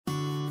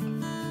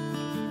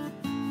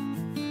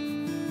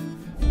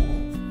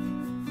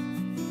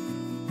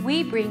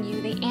we bring you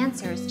the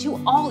answers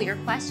to all your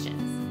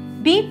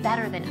questions. Be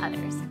better than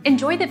others.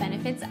 Enjoy the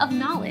benefits of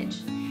knowledge.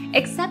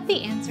 Accept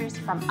the answers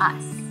from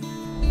us.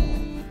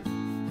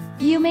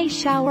 You may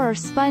shower or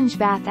sponge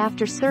bath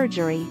after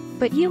surgery,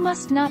 but you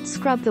must not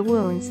scrub the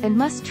wounds and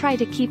must try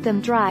to keep them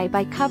dry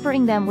by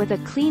covering them with a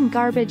clean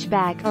garbage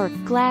bag or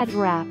Glad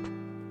wrap.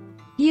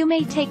 You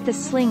may take the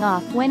sling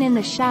off when in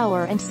the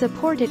shower and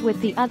support it with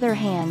the other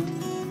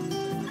hand.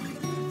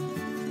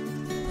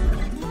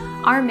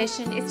 Our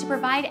mission is to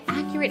provide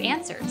accurate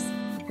answers.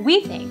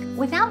 We think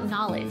without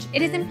knowledge,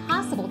 it is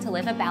impossible to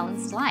live a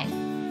balanced life.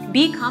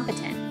 Be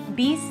competent,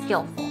 be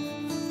skillful.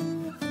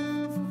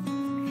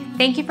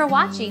 Thank you for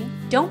watching.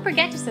 Don't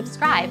forget to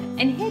subscribe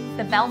and hit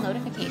the bell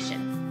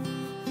notification.